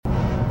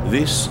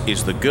This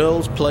is the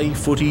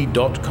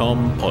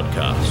GirlsPlayFooty.com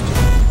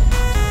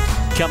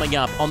podcast. Coming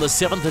up on the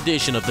 7th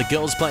edition of the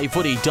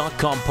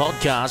GirlsPlayFooty.com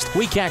podcast,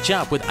 we catch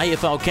up with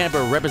AFL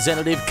Canberra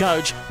representative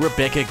coach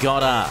Rebecca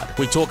Goddard.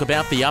 We talk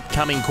about the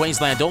upcoming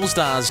Queensland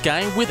All-Stars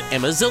game with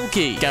Emma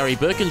Zielke. Gary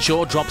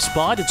Birkinshaw drops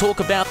by to talk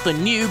about the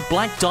new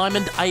Black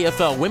Diamond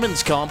AFL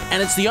Women's Comp,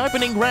 and it's the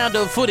opening round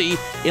of footy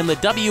in the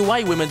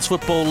WA Women's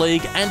Football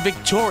League and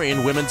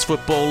Victorian Women's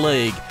Football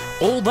League.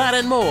 All that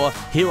and more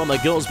here on the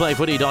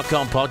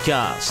GirlsPlayFooty.com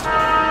podcast.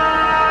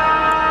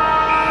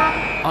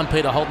 I'm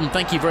Peter Holden.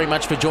 Thank you very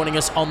much for joining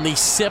us on the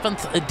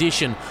 7th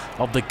edition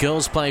of the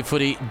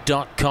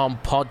GirlsPlayFooty.com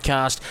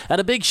podcast. And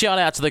a big shout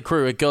out to the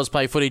crew at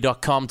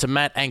GirlsPlayFooty.com, to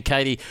Matt and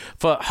Katie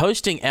for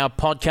hosting our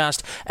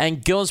podcast,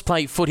 and Girls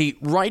Play Footy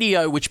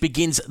Radio, which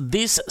begins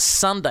this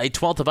Sunday,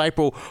 12th of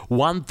April,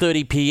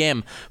 1:30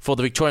 p.m. for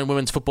the Victorian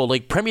Women's Football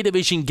League Premier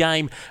Division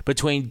game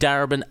between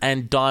Darebin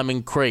and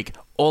Diamond Creek.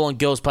 All on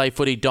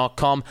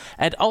girlsplayfooty.com,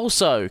 and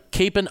also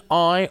keep an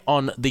eye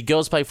on the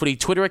Girls Play Footy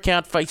Twitter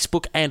account,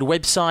 Facebook and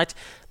website.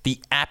 The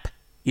app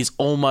is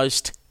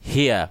almost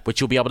here, which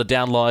you'll be able to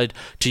download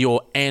to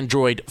your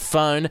Android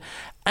phone.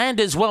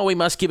 And as well, we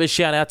must give a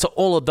shout out to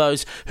all of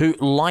those who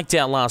liked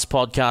our last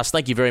podcast.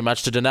 Thank you very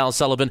much to Danelle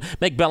Sullivan,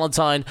 Meg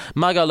Ballantyne,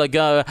 Margot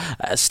Legault,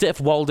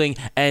 Steph Walding,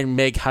 and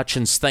Meg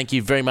Hutchins. Thank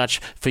you very much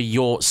for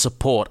your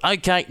support.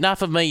 Okay,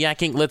 enough of me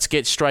yakking. Let's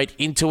get straight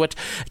into it.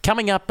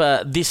 Coming up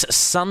this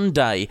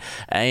Sunday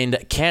in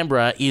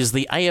Canberra is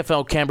the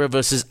AFL Canberra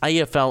versus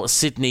AFL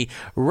Sydney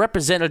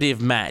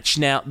representative match.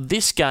 Now,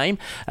 this game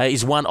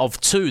is one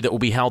of two that will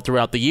be held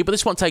throughout the year, but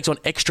this one takes on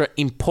extra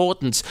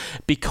importance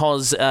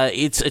because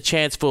it's a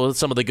chance for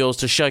some of the girls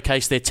to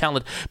showcase their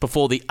talent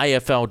before the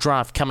AFL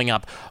draft coming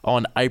up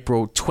on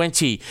April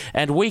 20.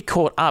 And we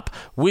caught up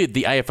with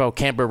the AFL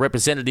Canberra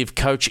representative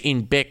coach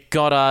in Bec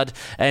Goddard.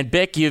 And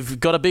Bec, you've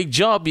got a big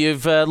job.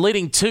 You've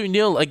leading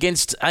 2-0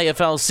 against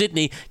AFL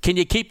Sydney. Can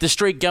you keep the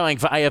streak going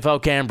for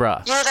AFL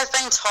Canberra? Yeah, they've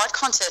been tight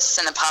contests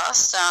in the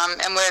past,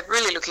 and we're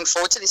really looking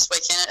forward to this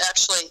weekend. It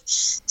actually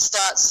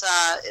starts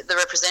the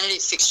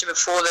representative fixture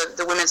before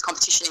the women's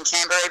competition in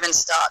Canberra even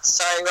starts.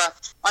 So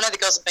I know the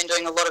girls have been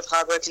doing a lot of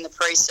hard work in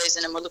the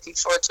pre-season, and we're looking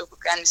forward to a good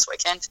game this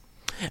weekend.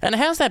 And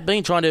how's that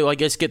been, trying to, I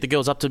guess, get the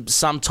girls up to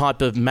some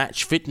type of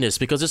match fitness?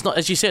 Because it's not,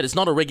 as you said, it's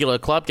not a regular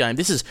club game.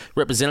 This is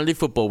representative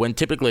football, when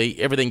typically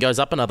everything goes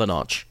up another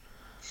notch.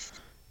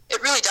 It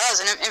really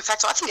does, and in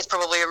fact, I think it's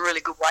probably a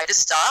really good way to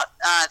start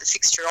the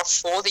fixture off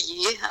for the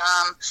year.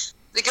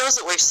 The girls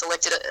that we've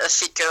selected are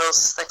fit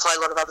girls. They play a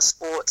lot of other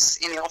sports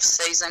in the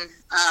off-season.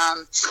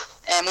 And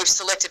we've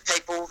selected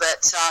people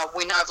that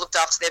we know have looked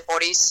after their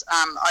bodies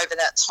over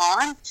that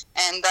time.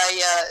 And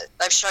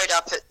they've showed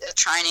up at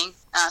training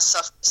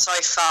so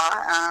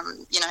far,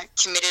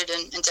 committed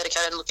and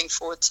dedicated, and looking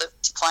forward to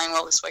playing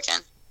well this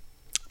weekend.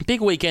 Big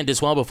weekend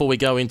as well before we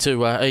go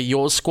into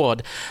your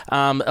squad.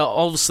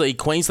 Obviously,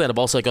 Queensland have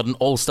also got an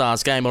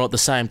All-Stars game on at the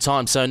same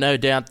time, so no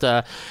doubt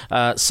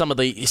some of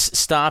the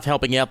staff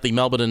helping out the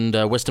Melbourne and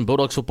Western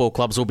Bulldogs football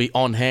clubs will be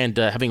on hand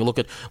having a look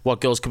at what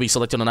girls could be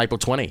selected on April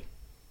 20.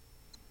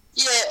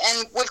 Yeah,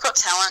 and we've got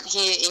talent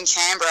here in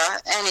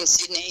Canberra and in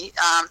Sydney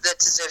that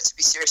deserve to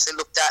be seriously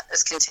looked at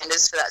as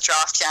contenders for that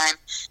draft game,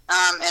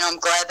 and I'm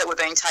glad that we're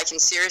being taken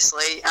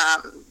seriously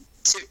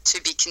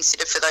to be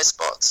considered for those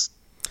spots.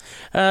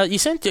 You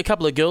sent a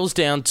couple of girls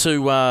down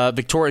to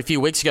Victoria a few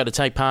weeks ago to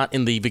take part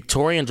in the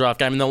Victorian draft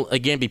game, and they'll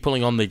again be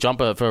pulling on the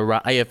jumper for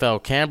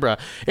AFL Canberra.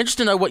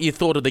 Interested to know what you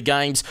thought of the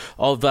games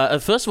of,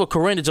 first of all,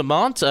 Karina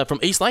Dumont from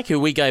Eastlake, who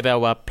we gave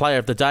our player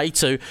of the day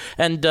to,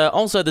 and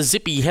also the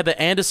zippy Heather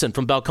Anderson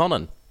from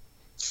Belconnen.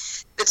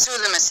 The two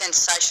of them are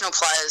sensational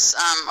players.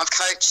 I've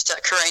coached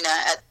Karina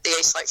at the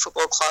Eastlake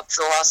Football Club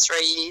for the last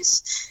 3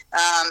 years,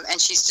 and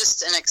she's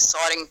just an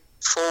exciting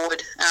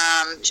forward.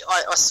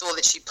 I saw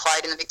that she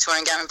played in the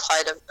Victorian game and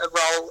played a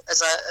role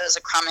as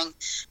a crumbing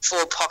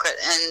forward pocket,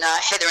 and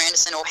Heather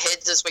Anderson, or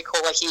Heads as we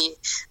call her here,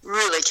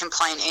 really can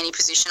play in any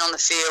position on the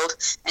field,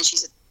 and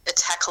she's a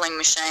tackling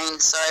machine.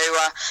 So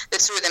the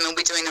two of them will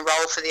be doing the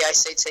role for the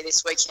ACT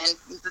this weekend.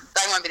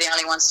 They won't be the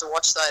only ones to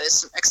watch though.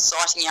 There's some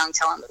exciting young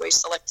talent that we've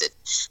selected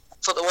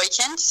for the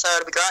weekend, so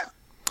it'll be great.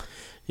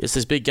 Yes,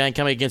 this big game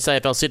coming against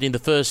AFL Sydney, the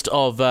first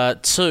of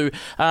two.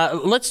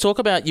 Let's talk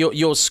about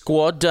your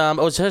squad. I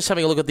was just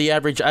having a look at the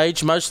average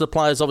age. Most of the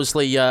players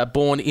obviously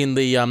born in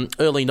the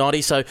early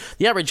 90s, so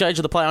the average age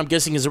of the player, I'm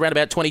guessing, is around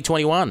about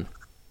 2021.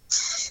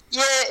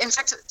 Yeah, in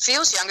fact, it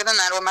feels younger than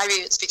that, or maybe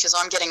it's because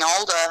I'm getting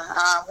older.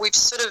 We've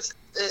sort of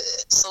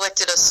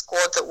selected a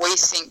squad that we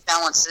think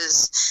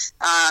balances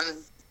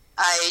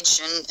age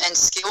and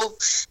skill,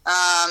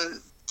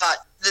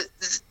 but the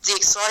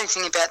exciting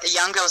thing about the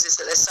young girls is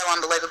that they're so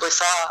unbelievably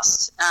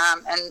fast.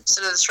 And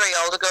sort of the three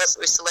older girls that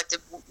we've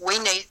selected, we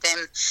need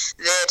them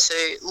there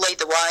to lead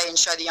the way and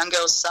show the young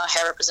girls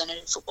how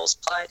representative football's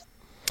played.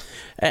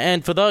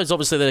 And for those,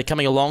 obviously, that are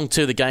coming along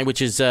to the game,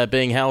 which is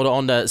being held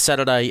on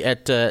Saturday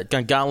at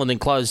Gungahlin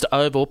Enclosed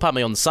Oval,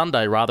 on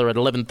Sunday, rather, at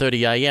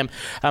 11:30am,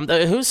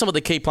 who are some of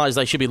the key players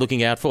they should be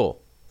looking out for?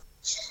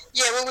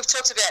 Yeah, well, we've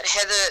talked about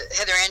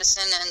Heather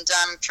Anderson and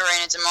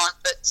Karina Dumont,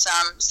 but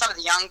some of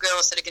the young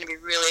girls that are going to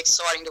be really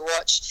exciting to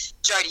watch.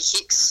 Jodie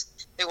Hicks,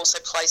 who also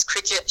plays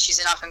cricket. She's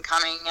an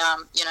up-and-coming,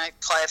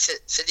 player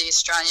for the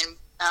Australian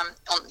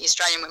on the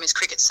Australian women's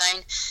cricket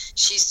scene.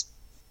 She's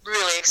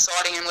really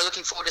exciting, and we're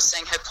looking forward to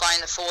seeing her play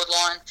in the forward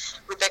line.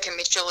 Rebecca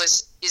Mitchell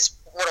is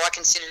what I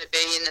consider to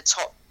be in the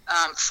top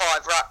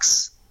 5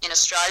 rucks in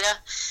Australia,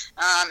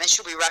 and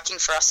she'll be rucking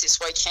for us this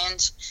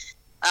weekend.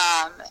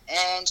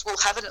 And we'll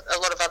have a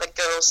lot of other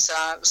girls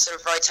sort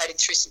of rotating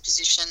through some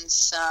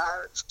positions,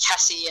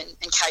 Cassie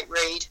and Kate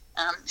Reid,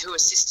 who are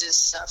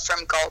sisters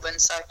from Goulburn.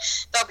 So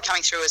they'll be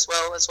coming through as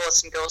well as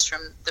some girls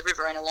from the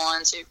Riverina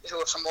Lions who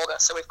are from Wagga.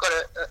 So we've got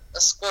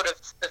a squad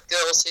of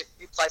girls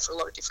who play for a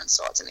lot of different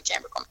sides in the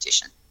Canberra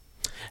competition.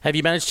 Have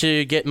you managed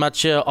to get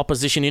much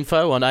opposition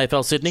info on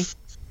AFL Sydney?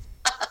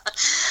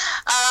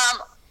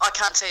 I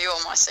can't tell you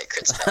all my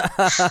secrets.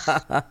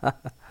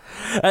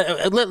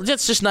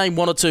 Let's just name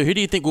one or two. Who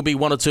do you think will be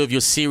one or two of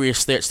your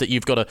serious threats that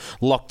you've got to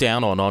lock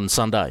down on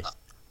Sunday?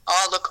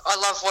 Oh, look, I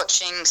love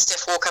watching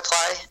Steph Walker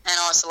play, and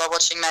I also love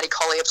watching Maddie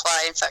Collier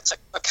play. In fact,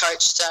 I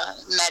coached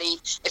Maddie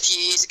a few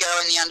years ago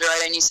in the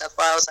Under-18 New South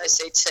Wales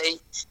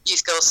ACT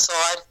youth girls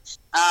side,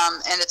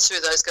 and the two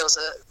of those girls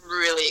are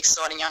really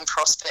exciting young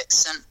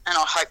prospects, and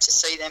I hope to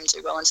see them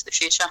do well into the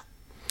future.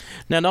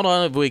 Now, not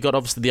only have we got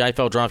obviously the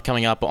AFL draft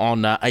coming up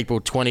on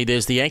April 20,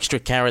 there's the extra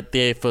carrot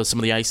there for some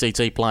of the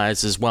ACT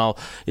players as well,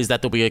 is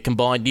that there'll be a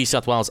combined New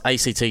South Wales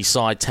ACT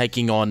side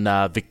taking on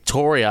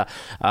Victoria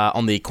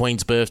on the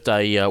Queen's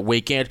birthday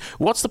weekend.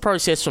 What's the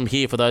process from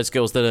here for those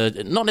girls that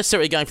are not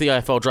necessarily going for the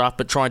AFL draft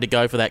but trying to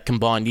go for that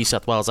combined New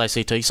South Wales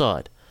ACT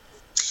side?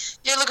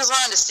 Yeah, look, as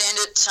I understand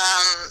it,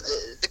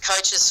 the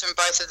coaches from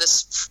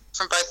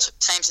both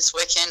teams this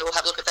weekend will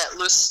have a look at that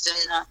list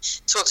and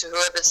talk to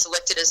whoever's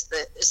selected as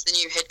the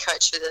new head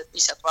coach for the New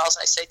South Wales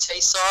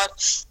ACT side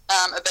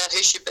about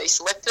who should be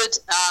selected.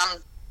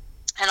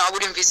 And I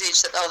would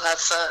envisage that they'll have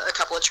a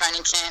couple of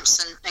training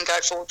camps and go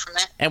forward from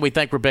there. And we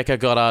thank Rebecca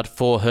Goddard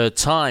for her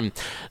time.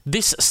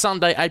 This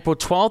Sunday, April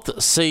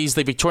 12th, sees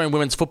the Victorian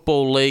Women's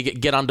Football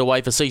League get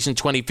underway for season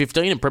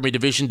 2015 in Premier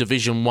Division,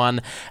 Division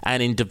 1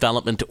 and in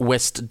Development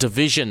West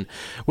Division.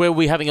 We'll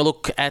be having a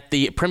look at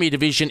the Premier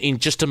Division in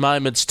just a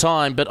moment's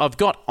time, but I've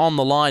got on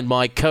the line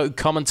my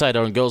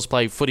co-commentator on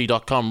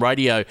girlsplayfooty.com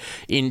radio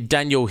in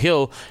Daniel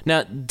Hill.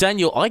 Now,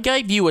 Daniel, I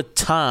gave you a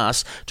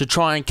task to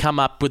try and come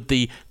up with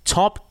the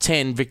top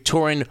 10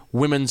 Victorian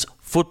women's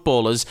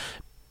footballers,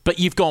 but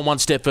you've gone one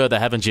step further,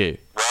 haven't you?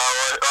 Well,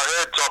 I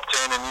heard top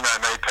 10, and you know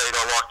me, Pete,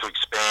 I like to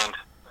expand.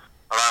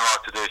 I don't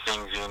like to do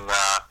things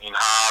in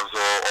halves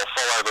or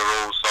follow the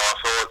rules, so I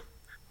thought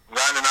I'm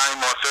going to name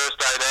my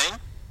first 18,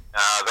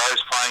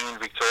 those playing in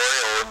Victoria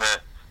or in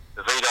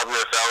the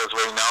VWFL as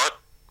we know it.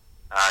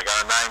 I'm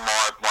going to name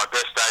my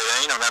best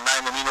 18. I'm going to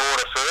name them in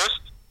order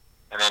first,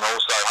 and then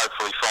also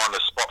hopefully find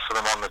a spot for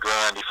them on the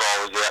ground if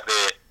I was out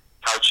there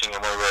coaching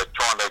and we were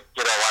trying to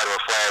get our way to a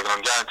flag. And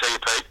I'm going to tell you,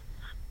 Pete,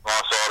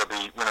 my side will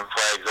be winning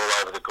flags all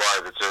over the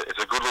globe.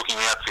 It's a good-looking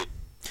outfit.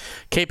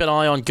 Keep an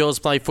eye on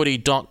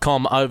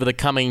girlsplayfooty.com over the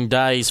coming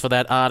days for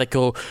that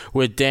article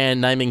with Dan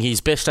naming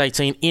his best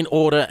 18 in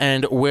order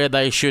and where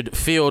they should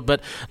field.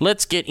 But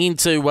let's get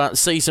into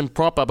season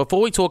proper.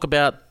 Before we talk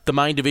about the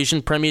main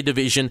division, Premier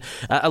Division,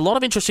 a lot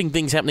of interesting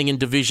things happening in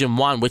Division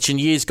 1, which in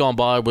years gone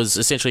by was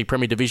essentially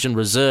Premier Division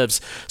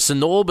reserves.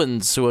 St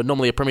Albans, who are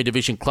normally a Premier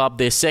Division club,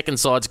 their second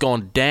side's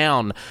gone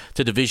down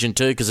to Division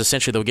 2 because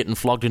essentially they were getting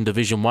flogged in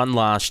Division 1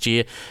 last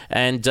year.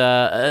 And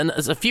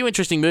there's a few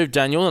interesting moves,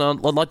 Daniel, and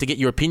I'd like to get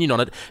your opinion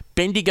on it.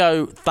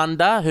 Bendigo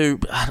Thunder, who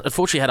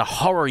unfortunately had a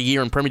horror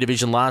year in Premier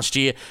Division last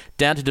year,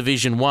 down to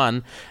Division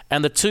 1,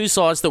 and the two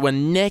sides that were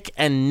neck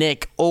and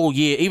neck all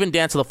year, even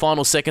down to the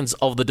final seconds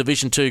of the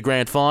Division 2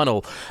 Grand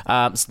Final,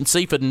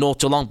 Seaford and North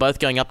Geelong both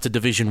going up to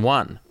Division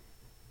 1.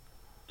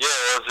 Yeah,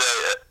 it was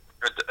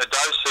a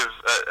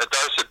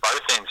dose at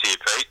both ends here,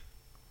 Pete.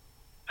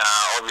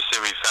 Obviously,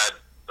 we've had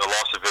the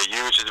loss of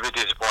VU, which is a bit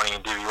disappointing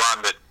in Div 1,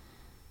 but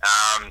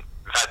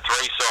we've had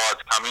three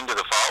sides come into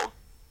the fold.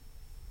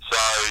 So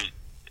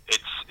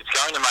it's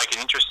going to make it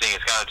interesting.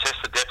 It's going to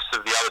test the depths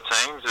of the other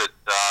teams that,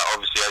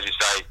 obviously, as you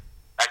say,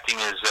 acting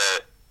as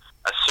a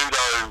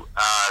pseudo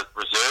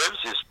reserves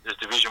is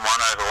Division 1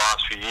 over the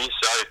last few years.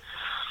 So,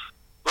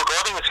 look,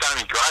 I think it's going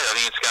to be great. I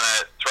think it's going to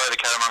throw the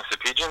cat amongst the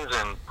pigeons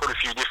and put a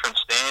few different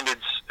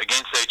standards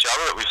against each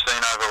other that we've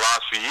seen over the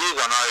last few years.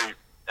 I know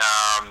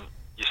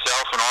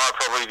yourself and I are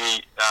probably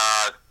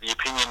the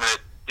opinion that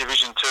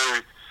Division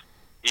 2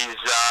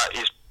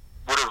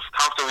 would have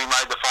comfortably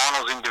made the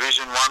finals in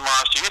Division 1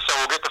 last year, so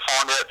we'll get to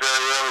find out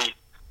very early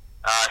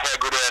how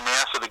good our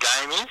nous of the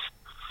game is.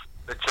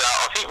 But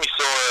I think we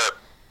saw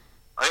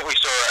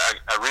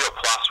a real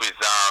plus with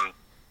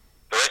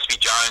Gillespie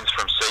Jones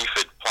from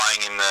Seaford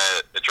playing in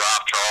the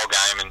draft trial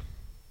game, and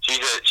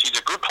she's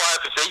a good player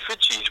for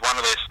Seaford. She's one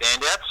of their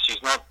standouts.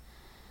 She's not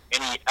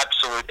any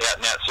absolute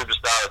out-and-out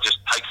superstar that just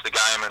takes the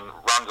game and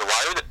runs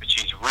away with it, but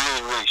she's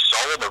really, really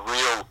solid, a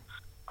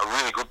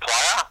really good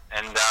player,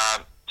 and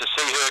to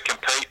see her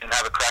compete and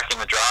have a crack in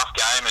the draft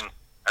game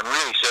and and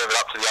really serve it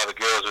up to the other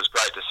girls was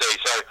great to see.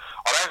 So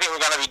I don't think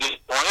we're going to be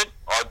disappointed.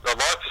 I'd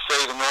like to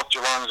see the North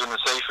Geelongs and the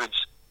Seafords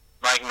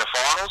making the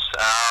finals.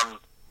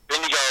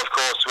 Bendigo, of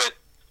course,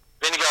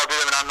 Bendigo a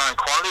bit of an unknown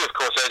quantity. Of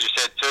course, as you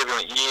said,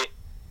 turbulent year,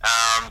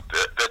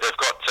 but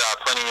they've got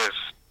plenty of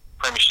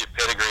premiership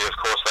pedigree. Of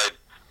course, they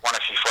won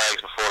a few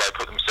flags before they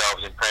put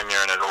themselves in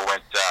Premier, and it all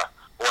went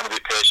a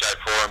bit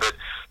pear-shaped for them. But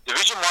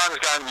Division 1 is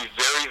going to be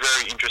very,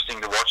 very interesting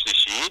to watch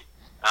this year.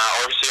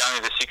 Obviously,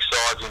 only the 6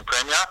 sides in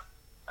Premier.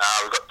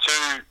 We've got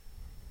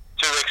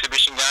two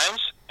exhibition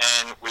games,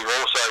 and we've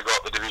also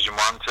got the Division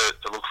 1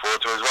 to look forward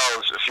to, as well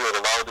as a few of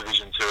the lower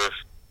divisions who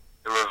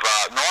have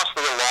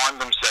nicely aligned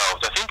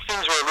themselves. I think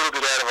things were a little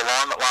bit out of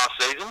alignment last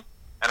season,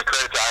 and a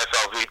credit to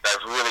AFL Vic,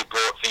 they've really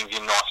brought things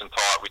in nice and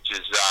tight, which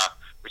is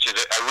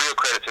a real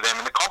credit to them.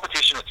 And the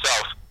competition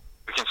itself,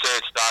 we can see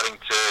it's starting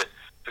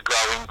to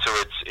grow into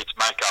its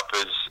makeup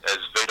as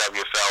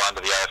VWFL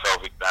under the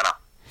AFL Vic banner.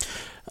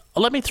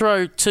 Let me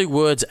throw 2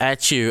 words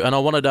at you, and I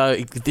want to know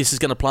if this is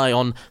going to play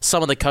on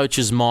some of the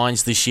coaches'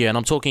 minds this year. And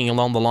I'm talking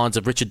along the lines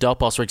of Richard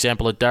Delpos, for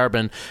example, at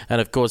Darebin, and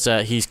of course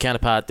his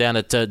counterpart down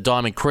at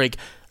Diamond Creek.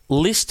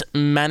 List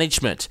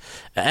management.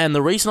 And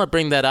the reason I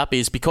bring that up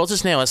is because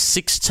it's now a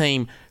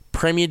 6-team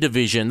Premier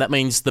Division. That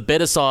means the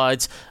better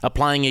sides are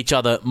playing each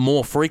other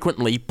more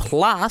frequently.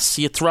 Plus,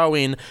 you throw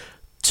in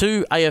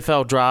 2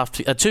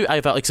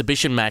 AFL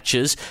exhibition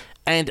matches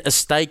and a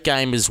state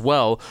game as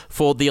well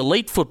for the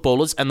elite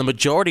footballers, and the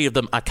majority of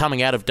them are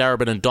coming out of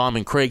Darebin and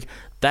Diamond Creek.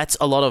 That's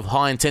a lot of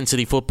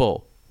high-intensity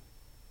football.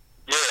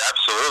 Yeah,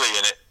 absolutely,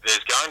 and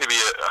there's going to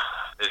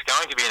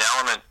be an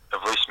element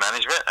of list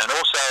management, and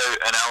also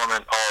an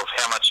element of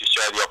how much you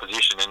show the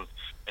opposition.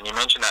 And you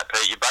mentioned that,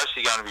 Pete. You're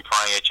basically going to be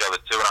playing each other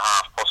 2.5,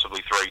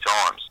 possibly 3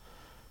 times.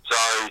 So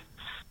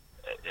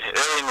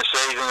early in the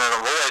season, and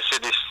I've always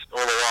said this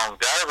all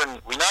along,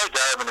 we know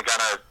Darebin are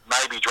going to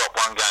maybe drop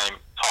 1 game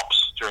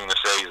tops during the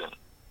season,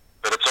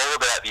 but it's all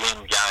about the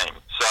end game.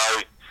 So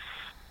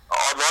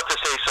I'd like to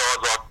see sides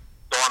like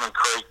Diamond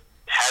Creek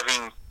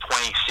having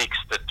 26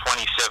 to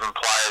 27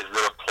 players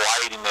that have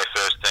played in their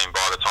first team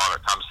by the time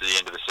it comes to the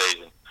end of the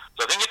season.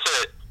 So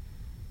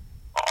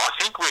I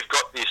think we've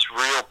got this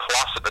real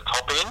plus at the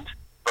top end,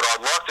 but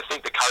I'd like to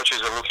think the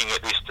coaches are looking at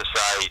this to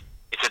say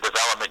it's a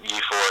development year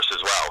for us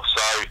as well.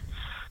 So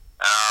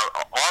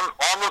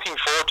I'm looking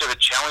forward to the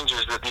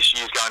challenges that this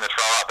year's going to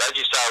throw up. As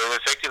you say, we've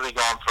effectively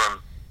gone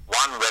from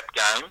 1 rep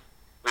game.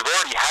 We've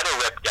already had a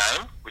rep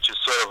game, which is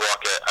sort of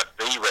like a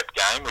B rep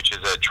game, which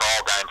is a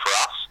trial game for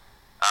us.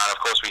 And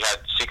of course, we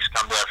had 6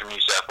 come down from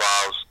New South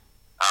Wales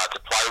to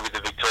play with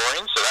the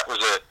Victorians, so that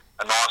was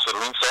a nice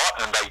little insight.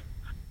 And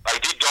they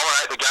did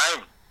dominate the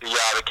game,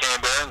 the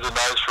Canberrans and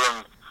those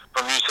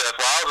from New South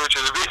Wales, which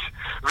is a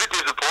bit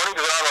disappointing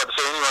because I don't like to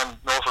see anyone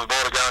north of the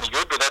border go any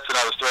good, but that's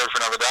another story for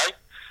another day.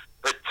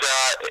 But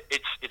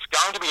it's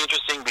going to be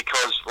interesting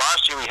because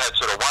last year we had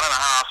sort of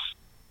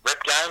 1.5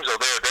 rep games or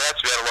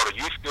thereabouts. We had a lot of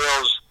youth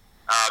girls,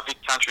 Vic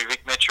Country, Vic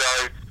Metro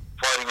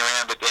floating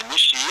around, but then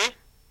this year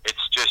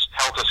it's just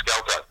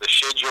helter-skelter. The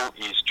schedule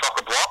is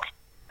chock-a-block,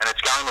 and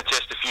it's going to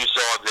test a few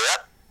sides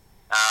out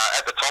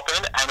at the top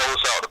end and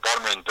also at the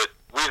bottom end. But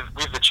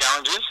with the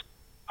challenges,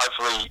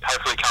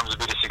 hopefully comes a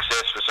bit of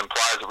success for some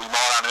players that we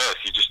might unearth.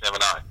 You just never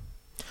know.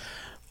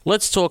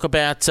 Let's talk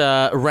about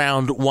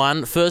round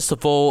 1. First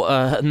of all,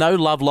 no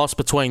love lost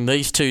between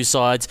these 2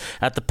 sides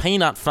at the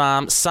Peanut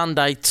Farm,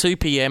 Sunday, 2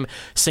 p.m,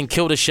 St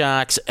Kilda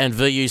Sharks and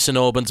VU St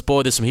Albans.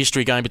 Boy, there's some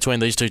history going between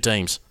these 2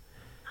 teams.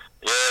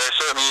 Yeah, there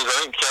certainly is.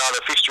 I think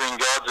the fixturing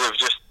gods have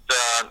just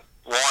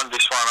lined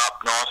this one up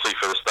nicely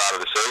for the start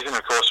of the season.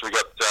 Of course, we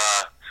got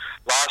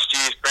last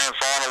year's grand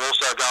final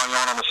also going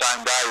on the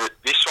same day. But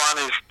this one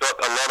has got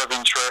a lot of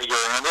intrigue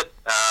around it.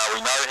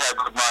 We know how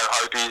good Mo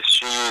Hope is.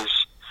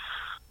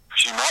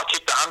 She might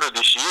kick the 100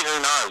 this year,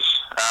 who knows?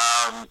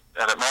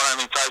 And it might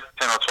only take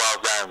 10 or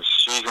 12 games.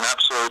 She's an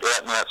absolute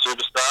out-and-out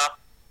superstar.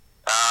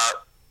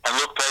 And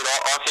look, Pete,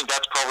 I think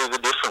that's probably the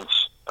difference.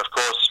 Of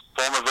course,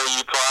 former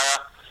VU player,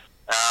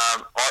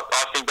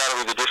 I think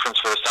that'll be the difference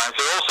for the Saints.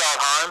 They're also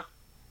at home,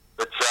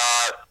 but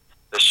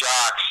the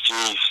Sharks,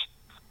 geez,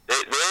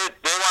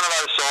 they're one of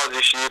those sides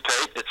this year,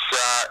 Pete.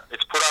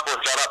 It's put up or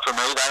shut up for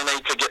me. They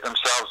need to get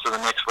themselves to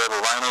the next level.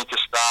 They need to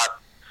start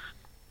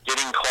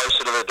getting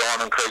closer to the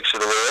Diamond Creeks of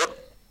the world,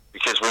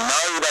 because we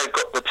know they've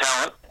got the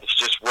talent. It's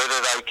just whether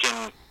they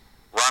can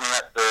run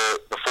at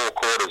the 4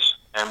 quarters.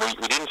 And we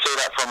didn't see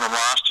that from them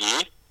last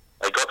year.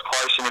 They got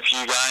close in a few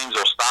games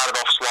or started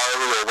off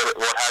slowly or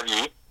what have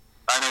you.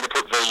 They need to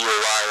put VU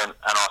away, and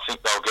I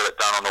think they'll get it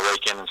done on the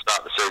weekend and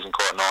start the season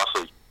quite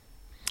nicely.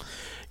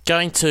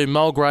 Going to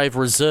Mulgrave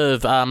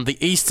Reserve, the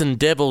Eastern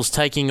Devils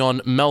taking on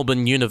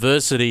Melbourne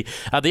University.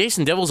 The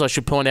Eastern Devils, I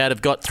should point out,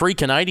 have got 3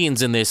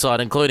 Canadians in their side,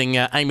 including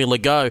Amy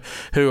Legault,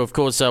 who, of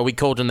course, we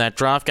called in that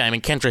draft game,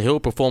 and Kendra Hill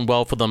performed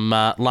well for them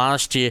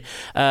last year.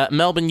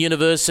 Melbourne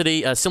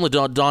University, similar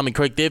to Diamond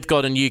Creek, they've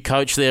got a new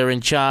coach there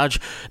in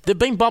charge. They've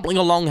been bubbling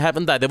along,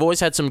 haven't they? They've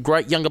always had some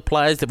great younger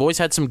players. They've always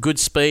had some good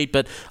speed,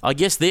 but I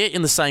guess they're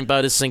in the same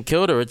boat as St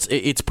Kilda.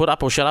 It's put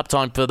up or shut up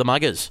time for the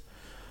Muggers.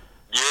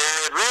 Yeah,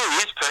 it really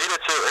is, Pete.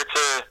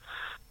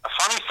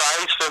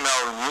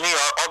 Melbourne Uni.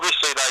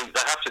 Obviously, they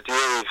have to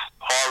deal with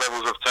high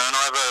levels of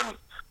turnover, and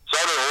so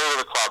do all of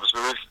the clubs.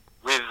 But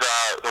with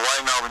the way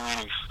Melbourne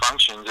Uni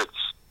functions, it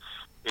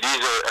is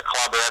a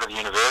club out of the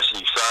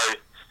university. So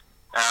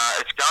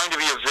it's going to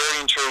be a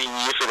very intriguing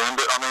year for them.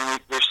 But I mean,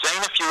 we've seen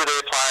a few of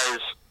their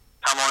players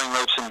come on in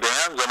leaps and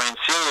bounds. I mean,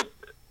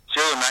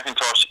 Celia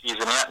McIntosh is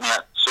an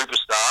out-and-out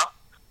superstar.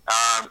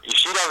 If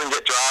she doesn't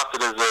get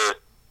drafted as a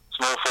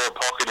small forward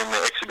pocket in the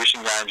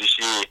exhibition games this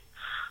year,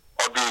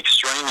 I'd be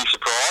extremely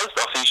surprised.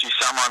 I think she's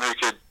someone who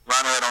could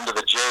run out onto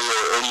the G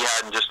or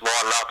Etihad and just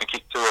light it up and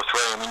kick 2 or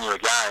 3 and win you a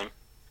game.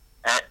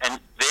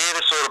 And they're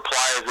the sort of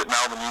players that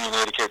Melbourne Uni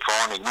need to keep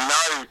finding.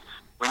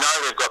 We know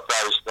they've got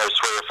those 3 or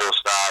 4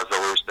 stars,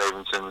 the Lou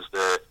Stevensons,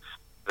 the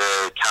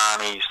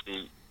Carneys,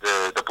 the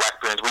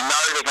Blackburns. We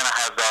know they're going to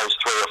have those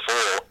 3 or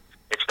 4.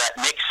 It's that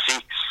next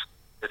 6.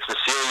 It's the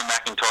Celia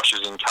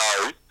McIntoshes in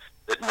co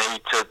that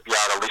need to be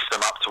able to lift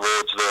them up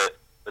towards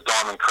the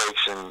Diamond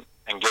Creeks and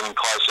getting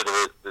closer to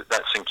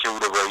that St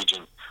Kilda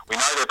region. We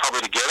know they're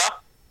probably together.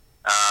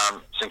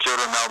 St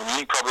Kilda and Melbourne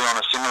Uni probably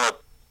on a similar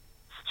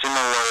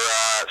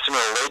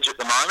ledge at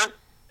the moment.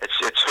 It's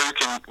who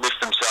can lift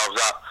themselves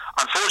up.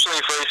 Unfortunately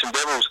for Eastern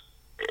Devils,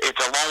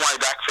 it's a long way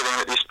back for them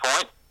at this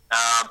point.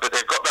 But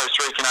they've got those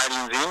 3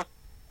 Canadians in,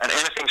 and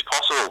anything's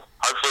possible.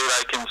 Hopefully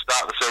they can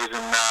start the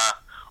season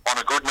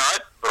on a good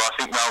note. But I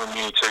think Melbourne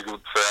Uni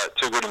too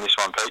good in this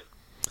one, Pete.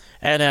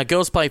 And our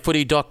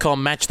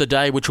girlsplayfooty.com match the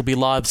day, which will be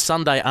live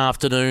Sunday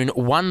afternoon,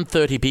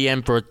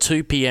 1:30pm for a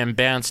 2pm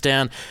bounce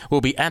down.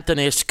 We'll be at the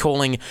Nest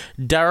calling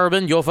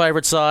Darebin, your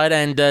favourite side,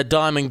 and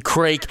Diamond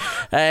Creek.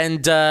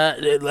 And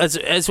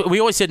as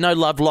we always said, no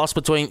love lost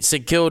between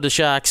St Kilda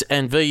Sharks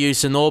and VU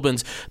St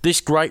Albans.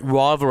 This great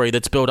rivalry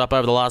that's built up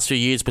over the last few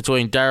years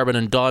between Darebin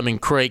and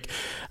Diamond Creek.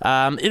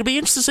 It'll be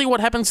interesting to see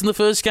what happens in the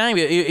first game.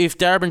 If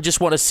Darebin just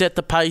want to set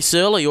the pace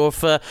early, or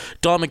if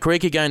Diamond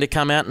Creek are going to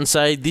come out and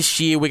say, this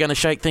year we're going to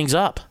shake things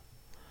up.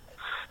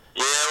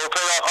 Yeah, well,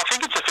 Peter, I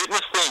think it's a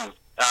fitness thing,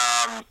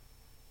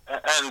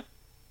 and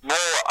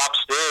more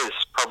upstairs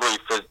probably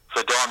for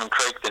Diamond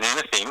Creek than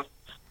anything.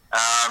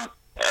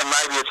 And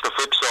maybe it's the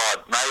flip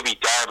side. Maybe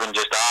Darebin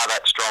just are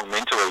that strong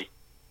mentally.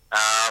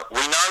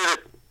 We know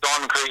that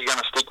Diamond Creek are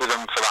going to stick with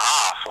them for the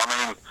half. I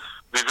mean,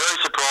 we're very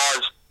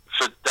surprised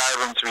for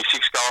Darebin to be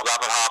 6 goals up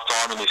at half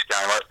time in this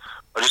game. I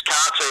just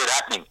can't see it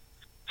happening.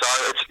 So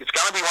it's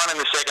going to be one in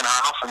the second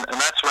half,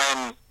 and that's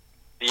when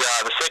the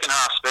second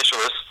half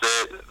specialists,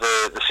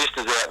 the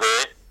sisters out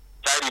there,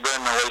 Katie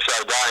Byrne and Elise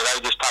O'Day, they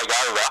just take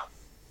over,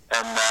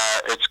 and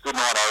it's good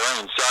night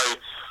Irene.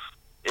 So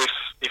if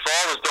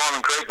I was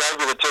Diamond Creek, they'd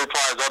be the 2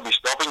 players I'd be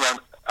stopping,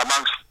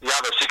 amongst the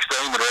other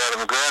 16 that are out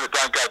on the ground that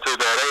don't go too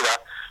bad either.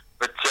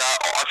 But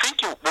I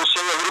think we'll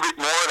see a little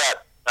bit more of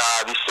that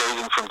this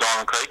season from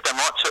Diamond Creek. They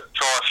might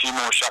try a few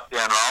more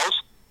shutdown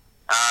roles.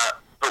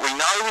 But we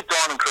know with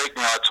Diamond Creek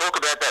now, I talk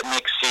about that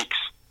next 6.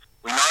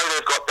 We know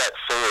they've got that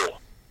 4.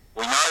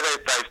 We know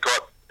that they've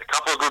got a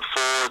couple of good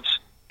forwards.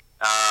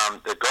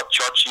 They've got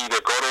Chochi.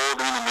 They've got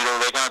Alden in the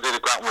middle. They're going to do the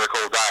grunt work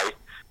all day.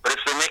 But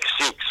it's the next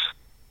 6.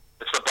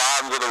 It's the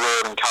Bardens of the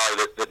world and co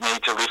that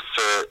need to lift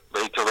for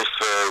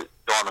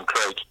Diamond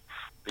Creek.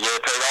 But yeah,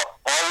 Pete, I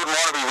wouldn't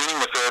want to be winning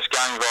the first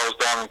game if I was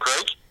Diamond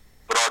Creek.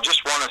 But I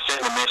just want to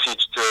send a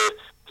message to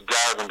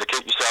Darebin to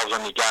keep yourselves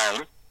on your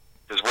game,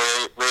 because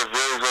we're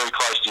very, very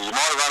close to you. You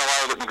might have run away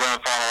with it in the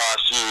grand final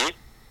last year.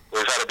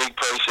 We've had a big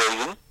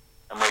pre-season,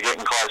 and we're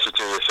getting closer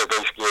to you, so be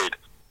scared.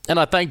 And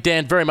I thank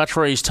Dan very much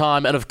for his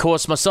time. And, of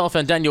course, myself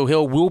and Daniel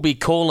Hill will be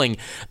calling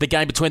the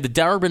game between the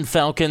Darebin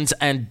Falcons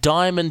and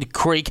Diamond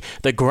Creek,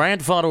 the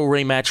grand final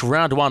rematch,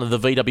 round 1 of the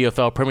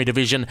VWFL Premier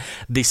Division,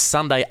 this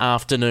Sunday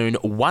afternoon,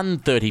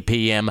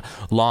 1:30pm,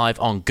 live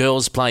on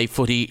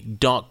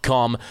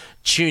girlsplayfooty.com.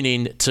 Tune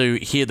in to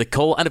hear the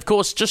call. And, of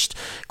course, just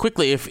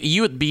quickly, if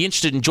you would be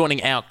interested in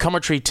joining our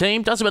commentary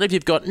team, doesn't matter if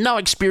you've got no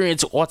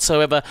experience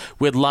whatsoever,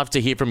 we'd love to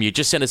hear from you.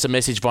 Just send us a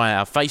message via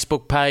our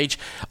Facebook page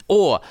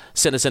or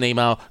send us an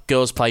email,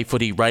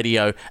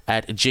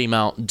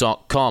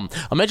 girlsplayfootyradio@gmail.com.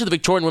 I mentioned the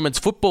Victorian Women's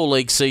Football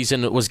League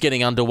season was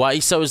getting underway.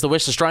 So is the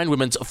West Australian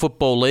Women's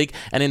Football League.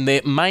 And in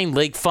their main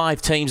league,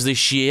 5 teams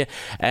this year.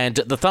 And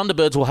the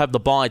Thunderbirds will have the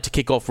bye to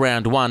kick off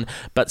round 1.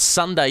 But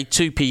Sunday,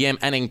 2pm,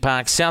 Anning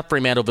Park, South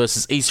Fremantle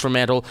versus East Fremantle.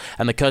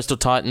 And the Coastal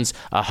Titans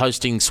are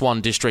hosting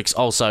Swan Districts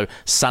also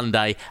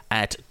Sunday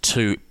at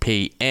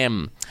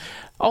 2pm.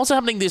 Also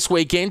happening this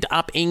weekend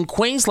up in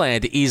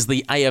Queensland is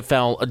the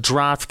AFL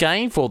draft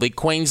game for the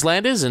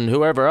Queenslanders and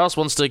whoever else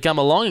wants to come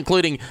along,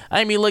 including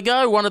Amy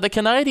Legault, one of the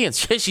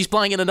Canadians. Yes, she's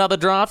playing in another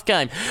draft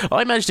game.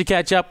 I managed to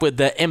catch up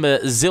with Emma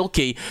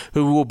Zilke,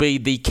 who will be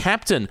the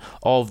captain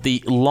of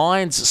the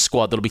Lions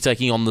squad that will be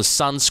taking on the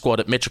Suns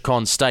squad at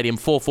Metricon Stadium,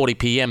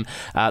 4:40pm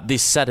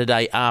this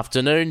Saturday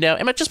afternoon. Now,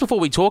 Emma, just before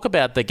we talk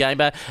about the game,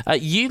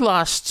 you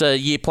last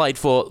year played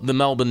for the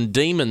Melbourne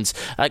Demons.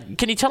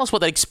 Can you tell us what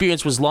that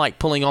experience was like,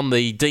 pulling on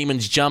the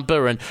Demons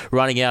jumper and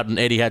running out in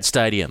Etihad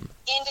Stadium?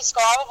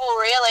 Indescribable,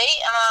 really.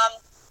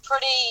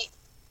 Pretty,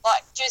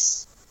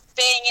 just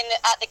being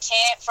at the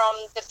camp from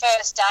the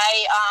first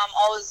day.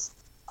 I was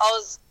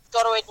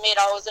got to admit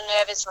I was a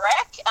nervous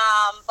wreck.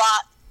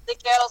 But the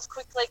girls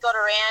quickly got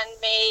around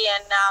me,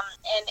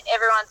 and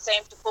everyone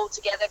seemed to pull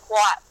together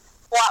quite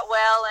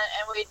well,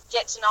 and we'd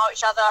get to know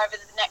each other over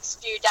the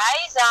next few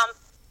days.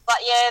 But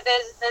yeah,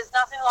 there's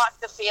nothing like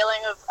the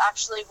feeling of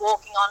actually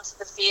walking onto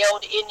the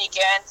field in New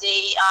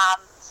Guernsey.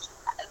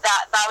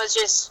 That was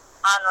just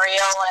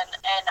unreal,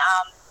 and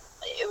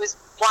it was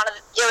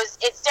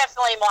it's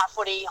definitely my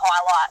footy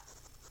highlight.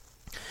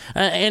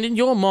 And in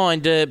your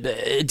mind,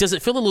 does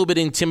it feel a little bit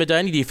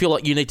intimidating? Do you feel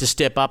like you need to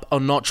step up a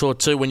notch or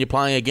two when you're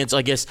playing against,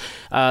 I guess,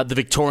 the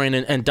Victorian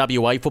and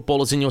WA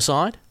footballers in your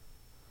side?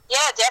 Yeah,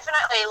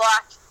 definitely.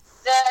 Like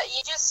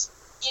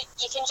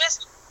you can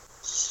just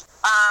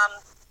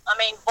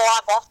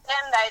vibe off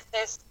them.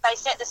 They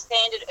set the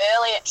standard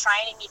early at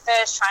training, your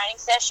first training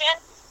session,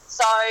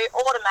 so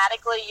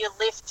automatically you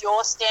lift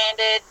your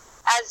standard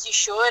as you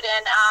should,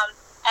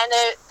 and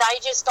they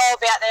just go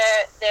about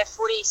their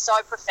footy so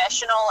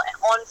professional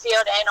on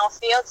field and off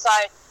field. So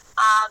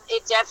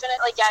it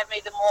definitely gave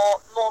me the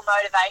more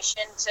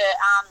motivation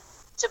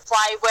to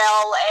play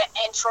well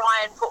and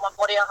try and put my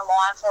body on the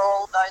line for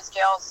all of those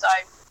girls. So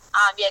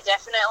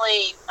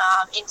definitely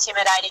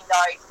intimidating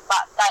though,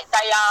 but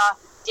they are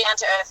down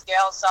to earth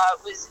girls, so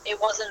it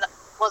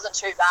wasn't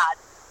too bad.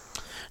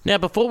 Now,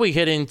 before we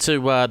head into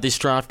this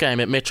draft game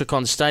at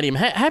Metricon Stadium,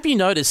 have you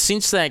noticed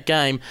since that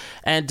game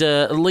and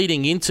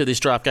leading into this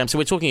draft game, so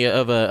we're talking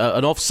of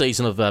an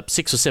off-season of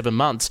 6 or 7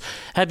 months,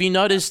 have you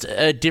noticed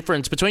a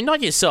difference between,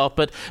 not yourself,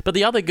 but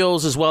the other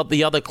girls as well,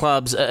 the other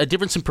clubs, a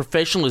difference in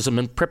professionalism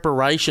and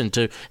preparation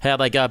to how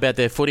they go about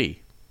their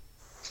footy?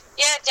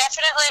 Yeah,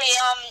 definitely.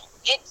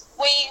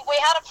 We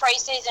had a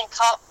pre-season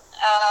cup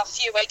a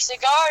few weeks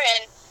ago,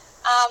 and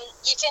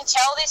you can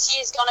tell this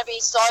year's going to be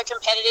so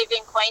competitive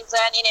in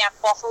Queensland in our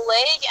Quaffle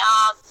League.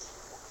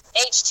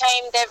 Each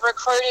team, they've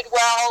recruited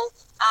well.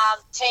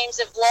 Teams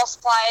have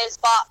lost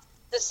players, but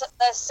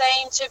there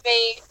seem to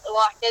be,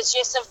 like, there's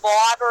just a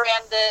vibe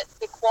around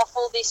the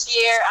Quaffle this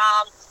year.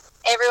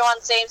 Everyone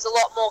seems a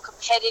lot more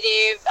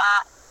competitive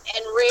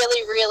and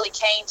really, really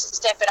keen to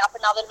step it up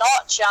another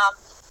notch.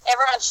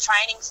 Everyone's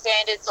training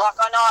standards, like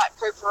I know at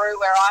Coorparoo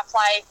where I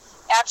play,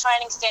 our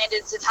training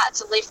standards have had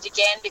to lift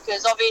again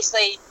because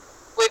obviously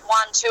we've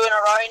won 2 in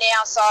a row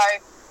now, so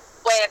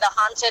we're the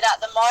hunted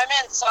at the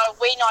moment. So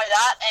we know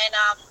that,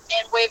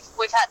 and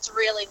we've had to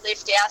really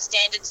lift our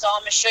standards. So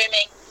I'm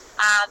assuming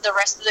the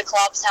rest of the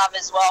clubs have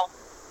as well.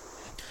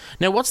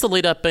 Now, what's the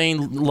lead-up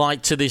been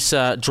like to this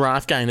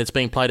draft game that's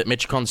being played at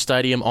Metricon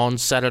Stadium on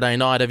Saturday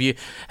night? Have you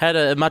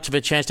had much of a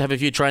chance to have a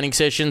few training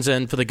sessions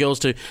and for the girls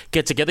to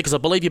get together? Because I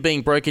believe you're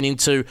being broken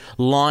into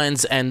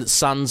Lions and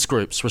Suns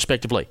groups,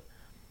 respectively.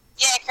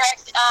 Yeah,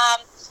 correct.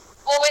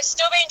 Well, we've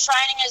still been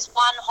training as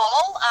one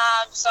whole,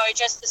 so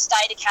just the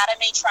state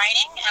academy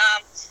training.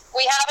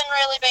 We haven't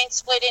really been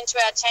split into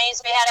our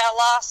teams. We had our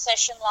last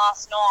session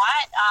last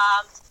night,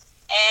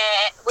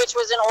 which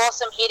was an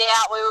awesome hit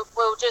out. We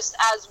were just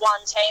as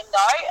one team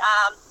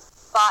though,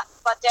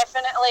 but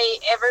definitely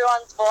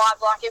everyone's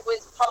vibe, like it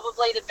was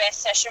probably the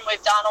best session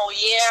we've done all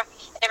year.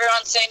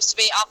 Everyone seems to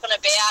be up and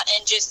about,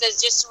 and there's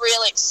just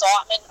real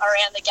excitement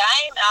around the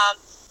game.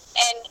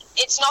 And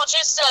it's not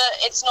just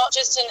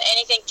an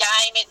anything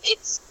game.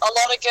 It's a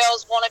lot of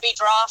girls want to be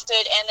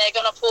drafted, and they're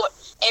going to put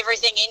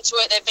everything into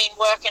it. They've been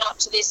working up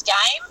to this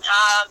game,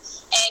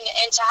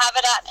 and to have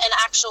it at an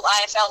actual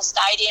AFL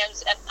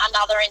stadium's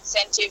another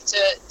incentive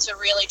to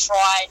really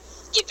try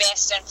your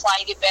best and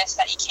play your best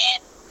that you can.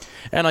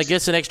 And I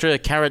guess an extra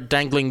carrot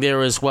dangling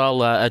there as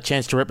well, a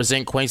chance to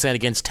represent Queensland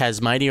against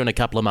Tasmania in a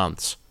couple of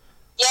months.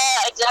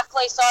 Yeah,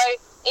 exactly. So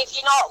if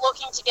you're not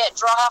looking to get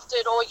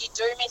drafted or you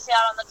do miss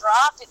out on the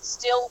draft, it's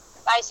still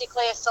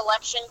basically a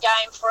selection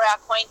game for our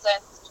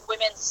Queensland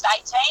women's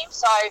state team.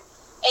 So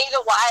either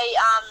way,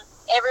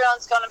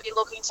 everyone's going to be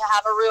looking to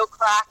have a real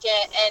crack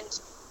and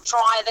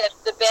try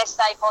the best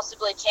they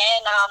possibly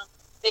can,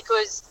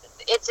 because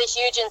it's a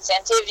huge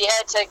incentive,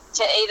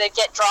 to either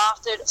get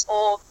drafted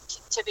or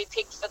to be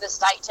picked for the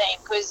state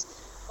team, because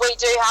we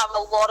do have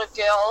a lot of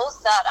girls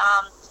that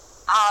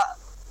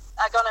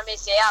are going to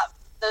miss out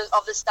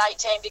of the state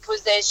team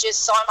because there's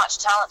just so much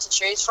talent to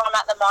choose from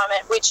at the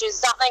moment, which is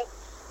something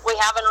we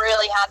haven't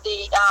really had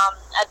the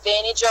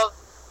advantage of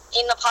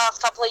in the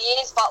past couple of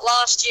years. But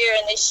last year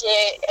and this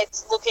year,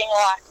 it's looking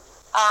like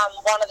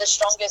one of the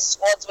strongest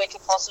squads we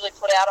could possibly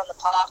put out on the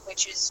park,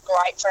 which is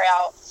great for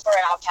our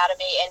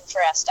academy and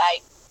for our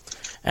state.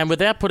 And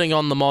without putting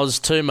on the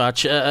Moz too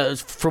much,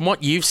 from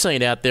what you've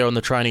seen out there on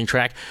the training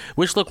track,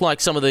 which look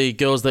like some of the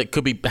girls that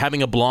could be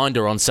having a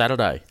blinder on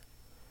Saturday?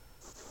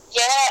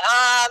 Yeah,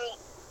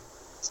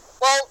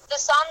 well, the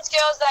Suns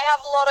girls, they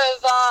have a lot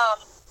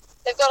of,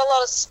 they've got a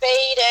lot of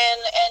speed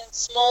and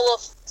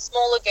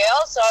smaller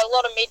girls, so a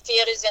lot of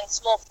midfielders and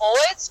small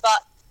forwards.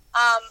 But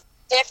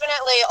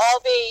definitely,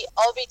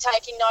 I'll be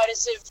taking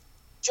notice of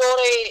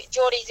Geordie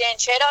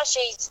Zanchetta.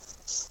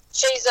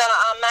 She's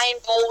a main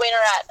ball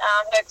winner at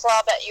her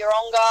club at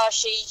Yeronga.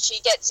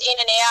 She gets in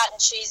and out,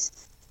 and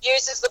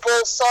uses the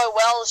ball so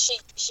well.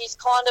 She's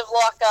kind of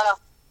like a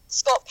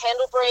Scott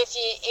Pendlebury,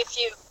 if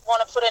you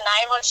want to put a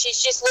name on, she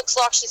just looks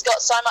like she's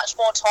got so much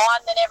more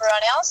time than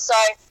everyone else. So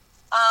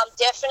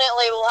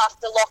definitely we'll have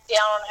to lock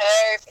down on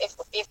her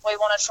if we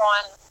want to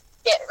try and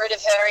get rid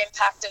of her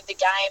impact of the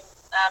game,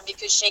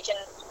 because she can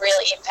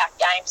really impact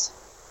games.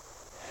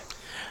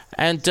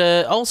 And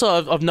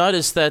also, I've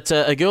noticed that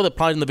a girl that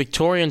played in the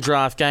Victorian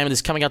draft game and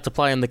is coming up to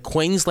play in the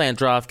Queensland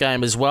draft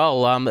game as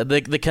well.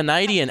 The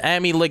Canadian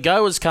Amy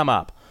Legault has come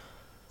up.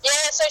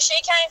 Yeah, so she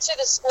came to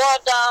the squad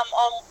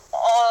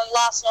on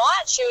last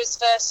night. She was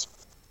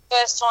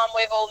first time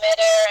we've all met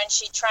her, and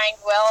she trained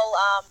well,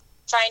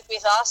 trained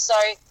with us. So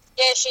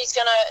yeah, she's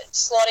going to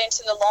slot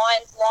into the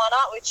Lions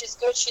lineup, which is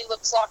good. She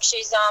looks like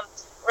she's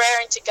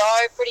raring to go,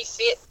 pretty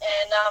fit,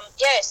 and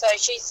so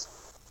she's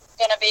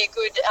going to be a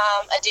good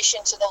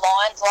addition to the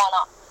Lions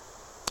lineup.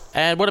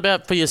 And what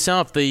about for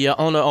yourself, the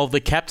honour of the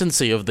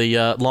captaincy of the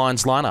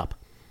Lions lineup?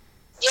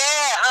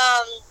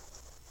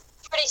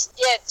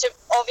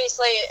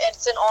 Obviously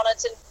it's an honour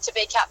to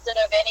be captain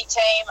of any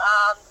team.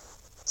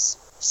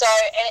 So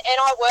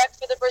I work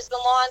for the Brisbane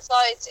Lions, so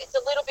it's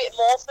a little bit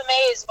more for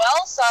me as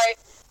well. So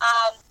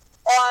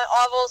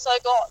I've also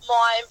got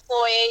my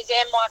employees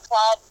and my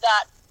club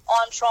that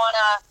I'm trying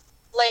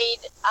to lead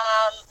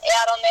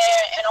out on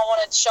there, and I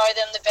want to show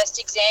them the best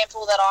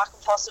example that I can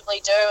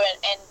possibly do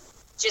and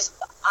just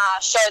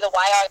show the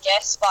way, I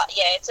guess. But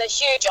yeah, it's a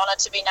huge honour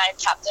to be named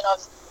captain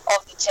of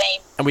the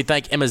team. And we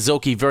thank Emma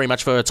Zielke very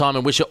much for her time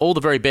and wish her all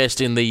the very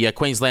best in the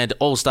Queensland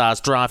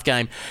All-Stars draft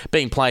game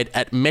being played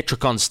at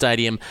Metricon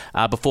Stadium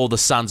before the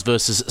Suns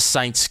versus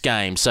Saints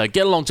game. So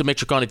get along to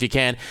Metricon if you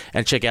can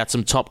and check out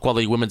some top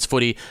quality women's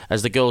footy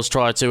as the girls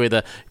try to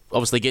either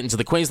obviously get into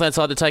the Queensland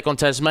side to take on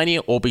Tasmania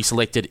or be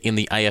selected in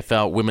the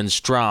AFL Women's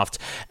Draft.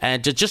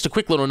 And just a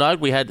quick little note,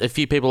 we had a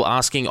few people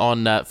asking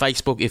on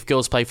Facebook if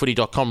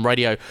girlsplayfooty.com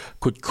radio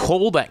could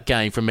call that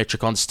game from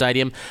Metricon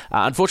Stadium.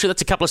 Unfortunately,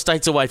 that's a couple of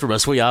states away from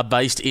us. We are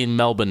based in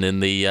Melbourne in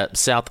the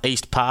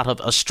southeast part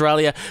of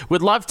Australia.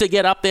 We'd love to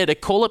get up there to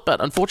call it,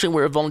 but unfortunately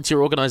we're a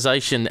volunteer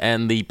organisation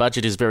and the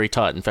budget is very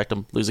tight. In fact,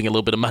 I'm losing a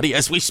little bit of money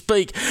as we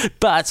speak.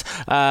 But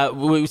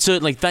we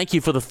certainly thank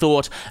you for the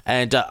thought,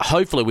 and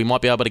hopefully we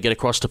might be able to get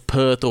across to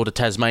Perth or to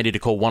Tasmania to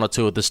call one or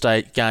two of the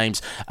state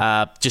games.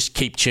 Just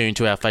keep tuned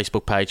to our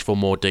Facebook page for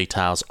more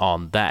details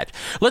on that.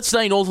 Let's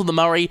stay north of the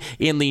Murray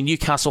in the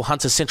Newcastle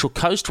Hunter Central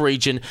Coast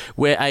region,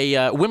 where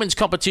a women's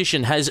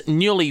competition has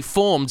newly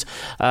formed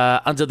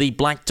under the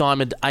Black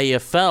Diamond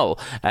AFL,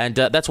 and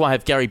that's why I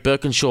have Gary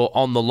Birkinshaw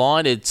on the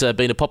line. It's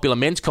been a popular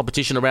men's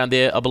competition around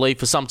there, I believe,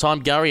 for some time,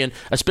 Gary, and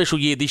a special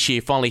year this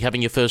year, finally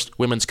having your first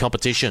women's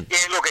competition. Yeah,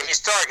 look, a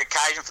historic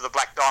occasion for the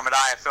Black Diamond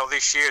AFL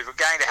this year. We're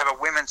going to have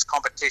a women's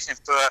competition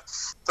for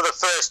the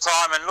first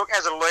time, and look,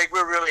 as a league,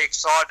 we're really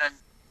excited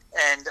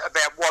and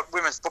about what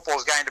women's football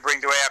is going to bring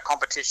to our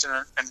competition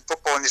and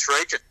football in this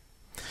region.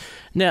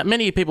 Now,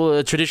 many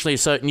people traditionally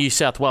associate New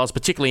South Wales,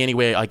 particularly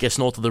anywhere, I guess,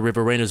 north of the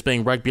Riverina, as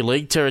being rugby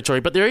league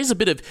territory, but there is a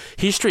bit of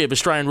history of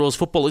Australian rules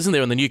football, isn't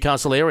there, in the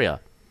Newcastle area?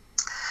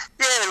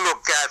 Yeah,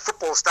 look,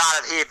 football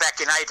started here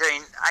back in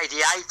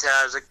 1888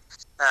 as a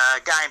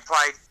game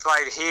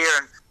played here,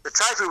 and the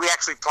trophy we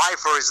actually play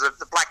for is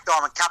the Black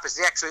Diamond Cup. It's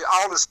the actually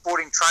oldest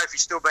sporting trophy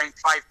still being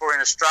played for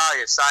in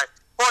Australia. So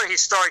quite a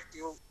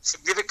historical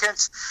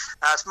significance.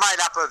 It's made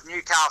up of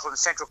Newcastle and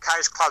Central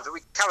Coast clubs, but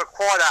we cover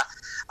quite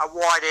a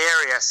wide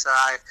area. So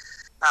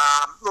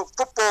look,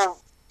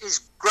 football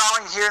is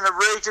growing here in the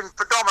region,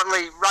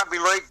 predominantly rugby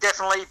league,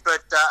 definitely, but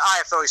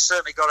AFL has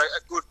certainly got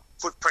a good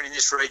footprint in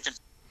this region.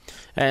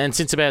 And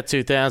since about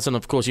 2000,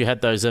 of course, you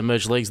had those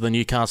merged leagues, the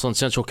Newcastle and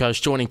Central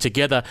Coast joining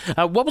together.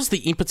 What was the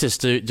impetus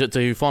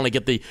to finally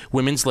get the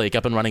Women's League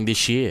up and running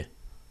this year?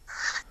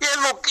 Yeah,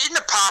 look, in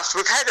the past,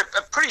 we've had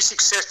a pretty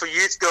successful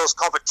youth girls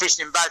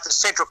competition in both the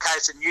Central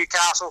Coast and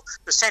Newcastle.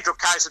 The Central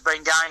Coast has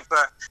been going for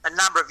a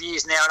number of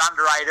years now at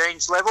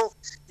under-18s level.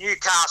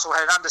 Newcastle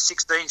had an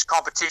under-16s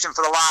competition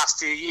for the last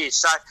few years.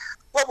 So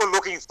what we're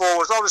looking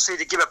for is obviously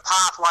to give a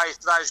pathway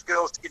for those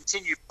girls to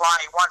continue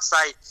playing once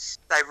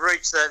they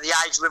reach the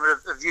age limit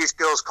of youth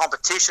girls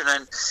competition,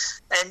 and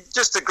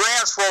just the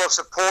groundswell of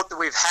support that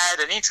we've had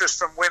and interest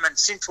from women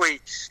since we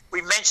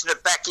mentioned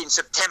it back in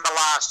September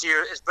last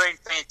year has been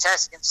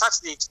fantastic, and such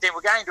to the extent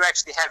we're going to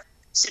actually have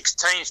 6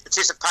 teams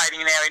participating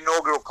in our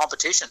inaugural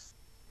competition.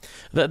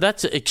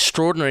 That's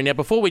extraordinary. Now,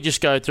 before we just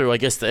go through, I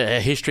guess, the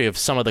history of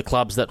some of the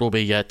clubs that will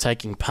be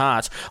taking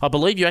part, I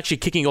believe you're actually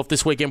kicking off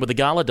this weekend with the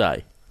Gala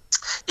Day.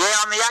 Yeah,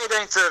 on the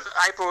 18th of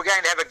April, we're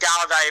going to have a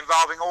gala day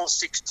involving all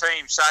 6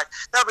 teams. So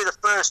that'll be the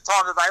first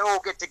time that they all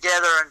get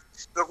together, and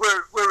look,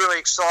 we're really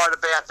excited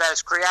about that.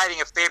 It's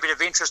creating a fair bit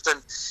of interest,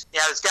 and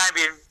there's going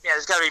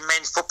to be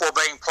men's football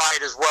being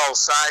played as well.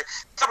 So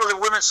a couple of the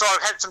women's side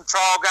have had some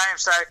trial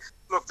games. So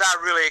look,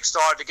 they're really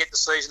excited to get the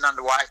season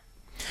underway.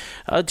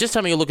 Just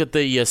having a look at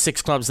the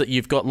 6 clubs that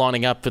you've got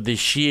lining up for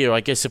this year,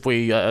 I guess if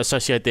we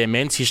associate their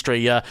men's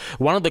history,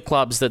 one of the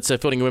clubs that's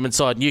fielding the women's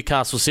side,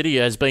 Newcastle City,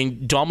 has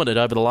been dominant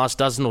over the last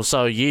dozen or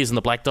so years in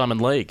the Black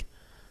Diamond League.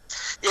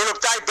 Yeah, look,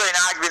 they've been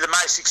arguably the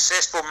most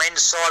successful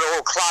men's side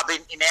or club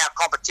in our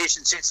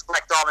competition since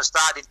Black Diamond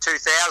started in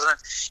 2000. And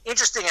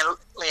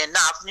interestingly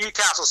enough,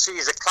 Newcastle City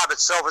as a club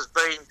itself has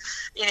been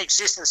in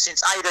existence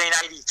since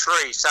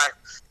 1883. So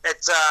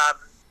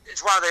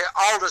it's one of the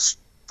oldest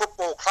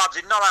football clubs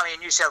not only in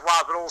New South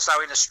Wales but also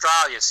in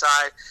Australia. So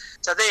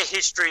their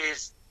history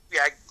is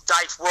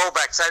dates well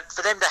back. So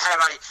for them to have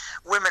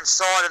a women's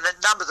side and the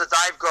numbers that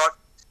they've got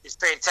is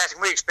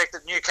fantastic. We expect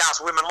that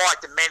Newcastle women,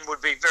 like the men,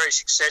 would be very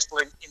successful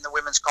in the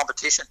women's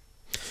competition.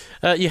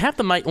 You have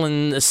the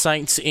Maitland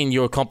Saints in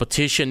your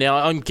competition. Now,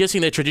 I'm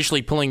guessing they're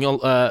traditionally pulling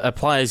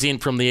players in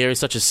from the area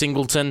such as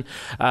Singleton,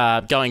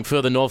 going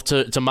further north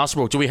to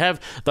Muswellbrook. Do we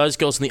have those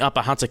girls in the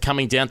Upper Hunter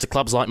coming down to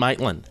clubs like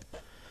Maitland?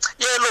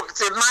 Yeah, look,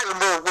 Maitland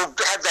will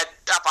have that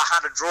Upper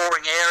Hunter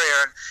drawing area,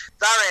 and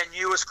they're our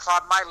newest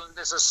club. Maitland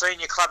is a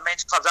senior club,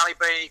 men's club's only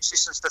been in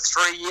existence for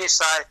 3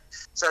 years,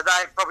 so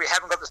they probably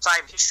haven't got the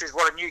same history as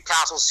what a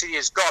Newcastle City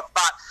has got,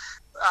 but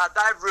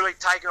they've really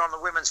taken on the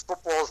women's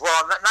football as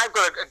well, and they've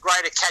got a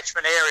greater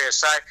catchment area,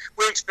 so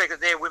we expect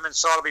that their women's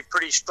side will be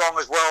pretty strong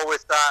as well,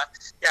 with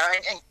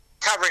and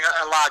covering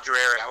a larger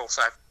area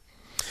also.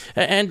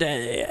 And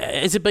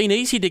has it been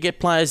easy to get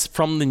players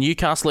from the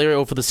Newcastle area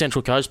or for the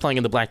Central Coast playing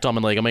in the Black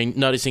Diamond League? I mean,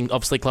 noticing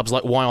obviously clubs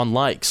like Wyong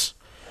Lakes.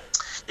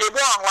 Yeah,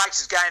 Wyong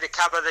Lakes is going to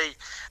cover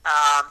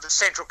the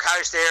Central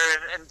Coast area,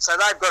 and so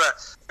they've got a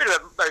bit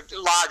of a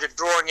larger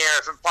drawing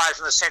area from players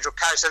from the Central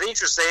Coast. So the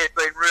interest there has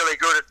been really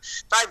good. And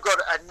they've got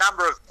a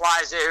number of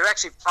players there who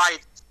actually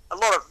played a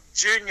lot of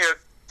junior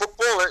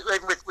football,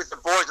 even with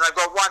the boys. And they've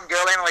got one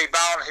girl, Emily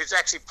Bowen, who's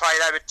actually played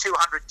over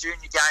 200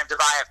 junior games of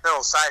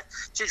AFL. So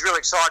she's really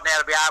excited now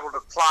to be able to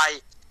play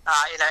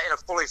in a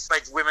fully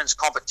fledged women's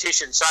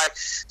competition. So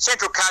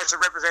Central Coast are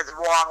represented in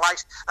Wyong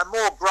Lakes, a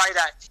more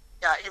greater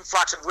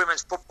influx of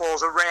women's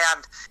footballs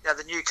around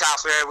the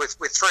Newcastle area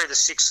with 3 of the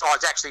 6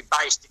 sides actually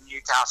based in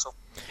Newcastle.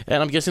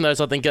 And I'm guessing those,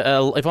 I think,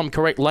 if I'm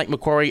correct, Lake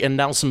Macquarie and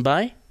Nelson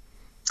Bay?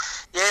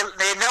 Yeah,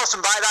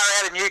 Nelson Bay,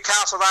 they're out of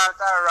Newcastle.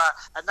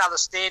 They're another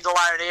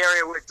standalone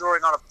area. We're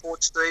drawing on a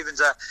Port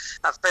Stephens,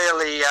 a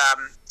fairly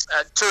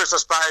tourist, I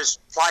suppose,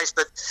 place,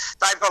 but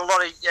they've got a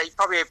lot of,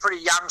 probably a pretty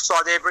young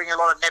side there, bringing a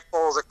lot of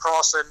netballs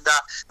across, and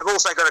they've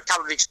also got a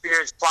couple of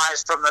experienced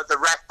players from the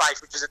RAF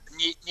base, which is at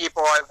the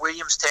nearby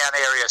Williamstown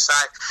area. So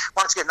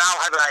once again,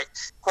 they'll have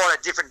quite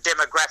a different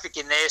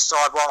demographic in their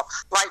side, while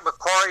Lake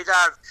Macquarie,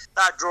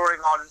 they're drawing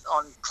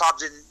on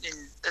clubs in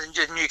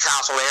the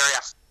Newcastle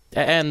area.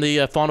 And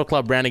the final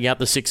club rounding out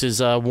the 6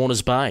 is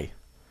Warners Bay.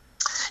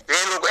 Yeah,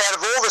 look, out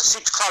of all the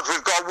 6 clubs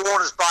we've got,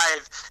 Warners Bay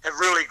have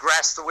really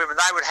grasped the women.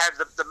 They would have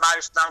the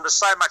most numbers,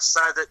 so much so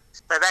that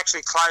they've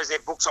actually closed their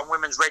books on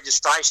women's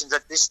registrations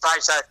at this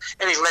stage. So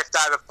any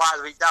leftover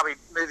players, they'll be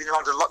moving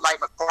on to Lake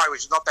Macquarie,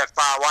 which is not that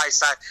far away.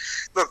 So,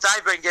 look,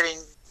 they've been getting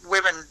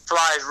women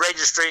players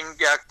registering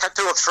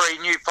 2 or 3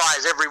 new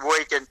players every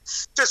week, and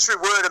just through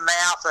word of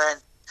mouth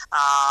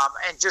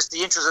and just the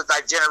interest that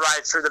they've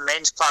generated through the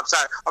men's club. So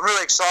I'm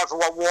really excited for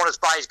what Warners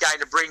Bay is going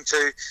to bring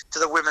to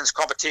the women's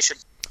competition.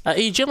 Are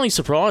you generally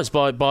surprised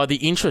by the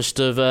interest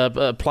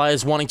of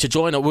players wanting to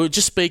join it? We were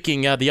just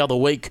speaking the other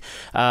week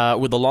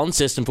with the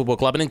Launceston Football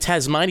Club, and in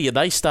Tasmania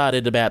they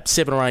started about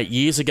 7 or 8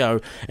 years ago,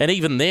 and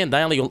even then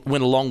they only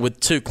went along with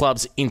 2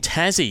 clubs in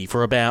Tassie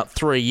for about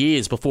 3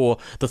 years before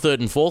the 3rd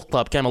and 4th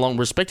club came along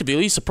respectively.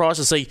 Are you surprised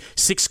to see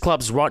 6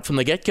 clubs right from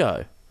the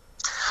get-go?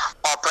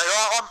 Oh, Peter,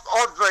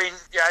 I've been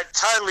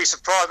totally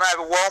surprised and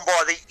overwhelmed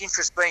by the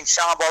interest being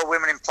shown by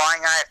women in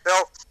playing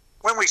AFL.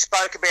 When we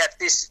spoke about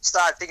this,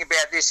 started thinking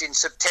about this in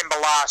September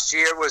last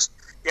year, it was,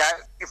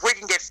 if we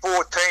can get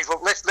 4 teams,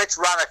 well, let's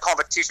run a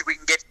competition. We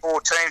can get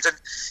 4 teams, and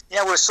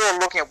we're sort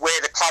of looking at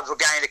where the clubs were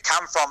going to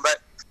come from.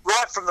 But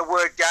right from the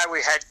word go,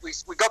 we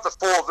got the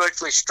 4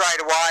 virtually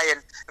straight away,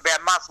 and about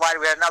a month later,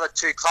 we had another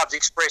 2 clubs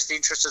expressed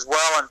interest as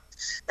well.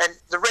 And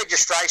the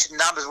registration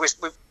numbers,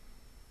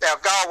 our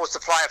goal was to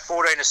play a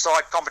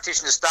 14-a-side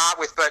competition to start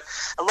with, but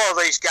a lot of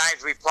these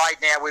games we played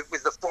now with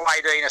the full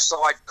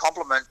 18-a-side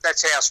complement.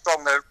 That's how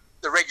strong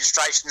the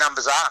registration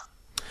numbers are.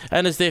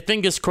 And is there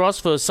fingers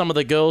crossed for some of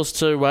the girls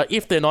to,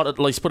 if they're not at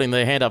least putting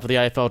their hand up for the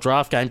AFL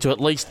draft game, to at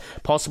least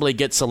possibly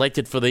get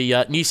selected for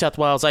the New South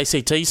Wales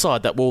ACT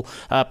side that will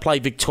play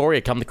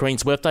Victoria come the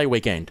Queen's Birthday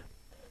weekend?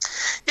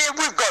 Yeah,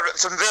 we've got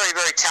some very,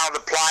 very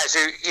talented players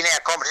in our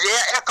competition.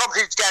 Our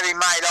competition is going to be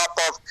made up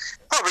of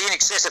probably in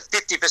excess of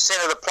 50%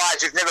 of the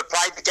players who've never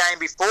played the game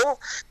before,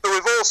 but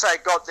we've also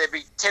got there'll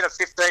be 10 or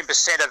 15%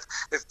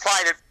 who've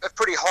played at a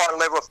pretty high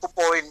level of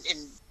football in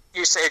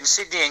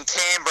Sydney and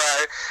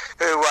Canberra,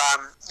 who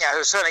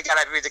are certainly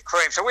going to be the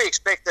cream. So we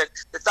expect that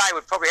they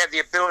would probably have the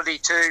ability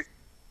to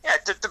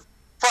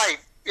play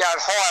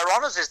higher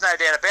honours. There's no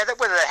doubt about that.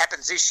 Whether that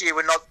happens this year,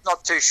 we're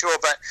not too sure.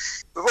 But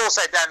we've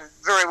also done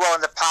very well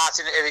in the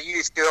past in the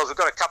youth girls. We've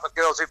got a couple of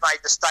girls who've made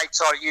the state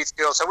side of youth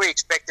girls. So we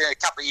expect in a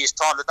couple of years'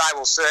 time that they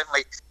will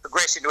certainly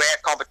progress into our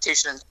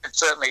competition and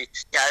certainly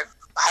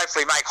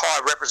hopefully make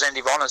high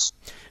representative honours.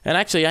 And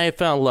actually,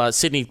 AFL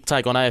Sydney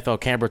take on AFL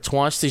Canberra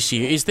twice this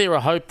year. Is there a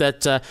hope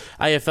that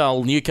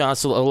AFL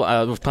Newcastle,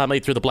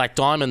 through the Black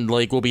Diamond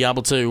League, will be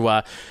able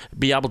to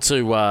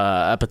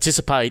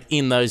participate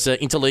in those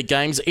interleague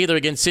games, either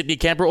against Sydney,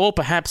 Canberra, or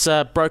perhaps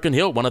Broken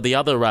Hill, one of the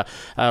other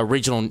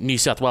regional New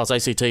South Wales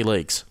ACT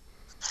leagues?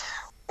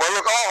 Well,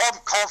 look, I'm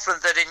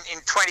confident that in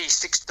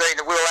 2016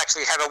 that we'll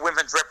actually have a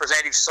women's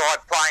representative side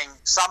playing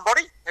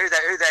somebody, who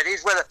that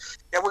is. Whether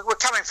we're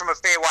coming from a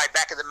fair way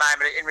back at the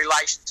moment in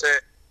relation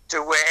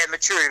to where the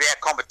maturity of our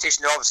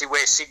competition, obviously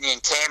where Sydney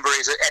and Canberra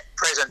is at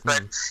present.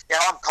 But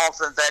I'm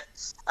confident that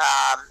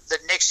that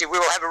next year we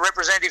will have a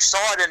representative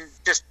side, and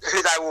just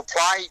who they will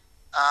play,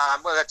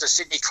 whether that's a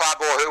Sydney club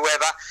or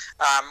whoever,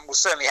 we'll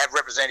certainly have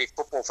representative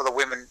football for the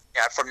women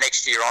from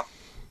next year on.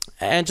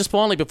 And just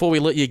finally, before we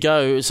let you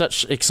go,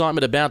 such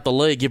excitement about the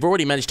league. You've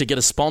already managed to get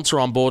a sponsor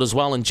on board as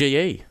well in GE.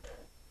 Yeah,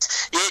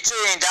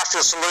 GE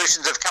Industrial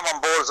Solutions have come on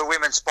board as a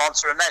women's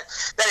sponsor, and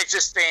that is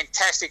just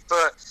fantastic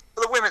for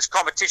the women's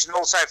competition,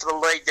 also for the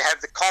league to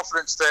have the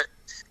confidence that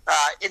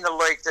in the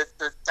league that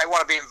they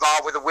want to be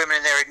involved with the women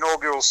in their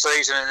inaugural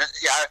season. And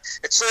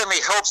it certainly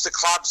helps the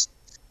clubs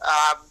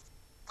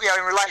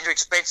in relation to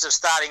expenses of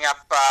starting up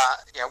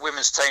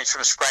women's teams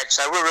from scratch.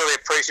 So we're really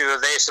appreciative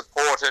of their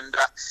support, and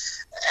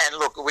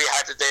look, we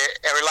hope that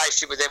our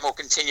relationship with them will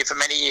continue for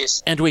many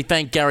years. And we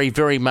thank Gary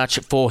very much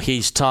for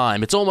his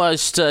time. It's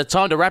almost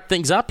time to wrap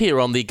things up here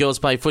on the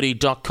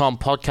girlsplayfooty.com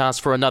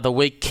podcast for another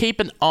week. Keep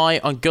an eye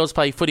on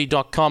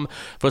girlsplayfooty.com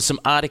for some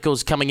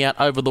articles coming out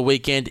over the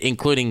weekend,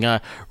 including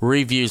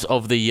reviews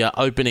of the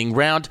opening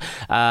round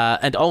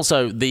and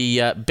also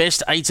the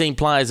best 18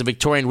 players of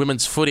Victorian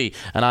women's footy,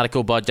 an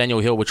article by Daniel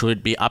Hill, which will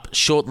be up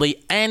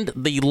shortly, and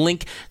the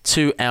link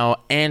to our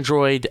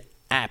Android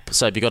app.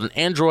 So if you've got an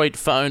Android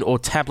phone or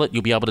tablet,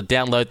 you'll be able to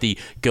download the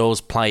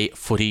Girls Play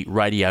Footy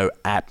Radio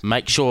app.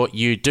 Make sure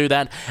you do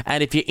that.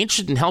 And if you're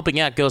interested in helping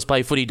out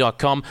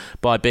girlsplayfooty.com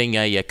by being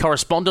a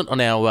correspondent on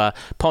our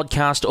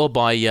podcast, or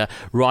by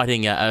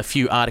writing a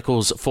few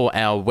articles for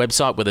our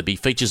website, whether it be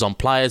features on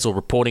players or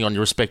reporting on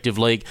your respective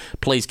league,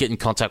 please get in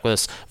contact with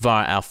us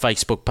via our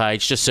Facebook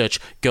page. Just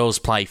search Girls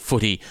Play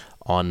Footy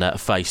on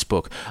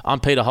Facebook.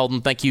 I'm Peter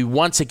Holden. Thank you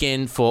once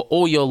again for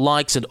all your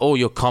likes and all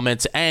your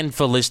comments, and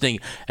for listening,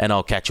 and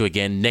I'll catch you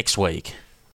again next week.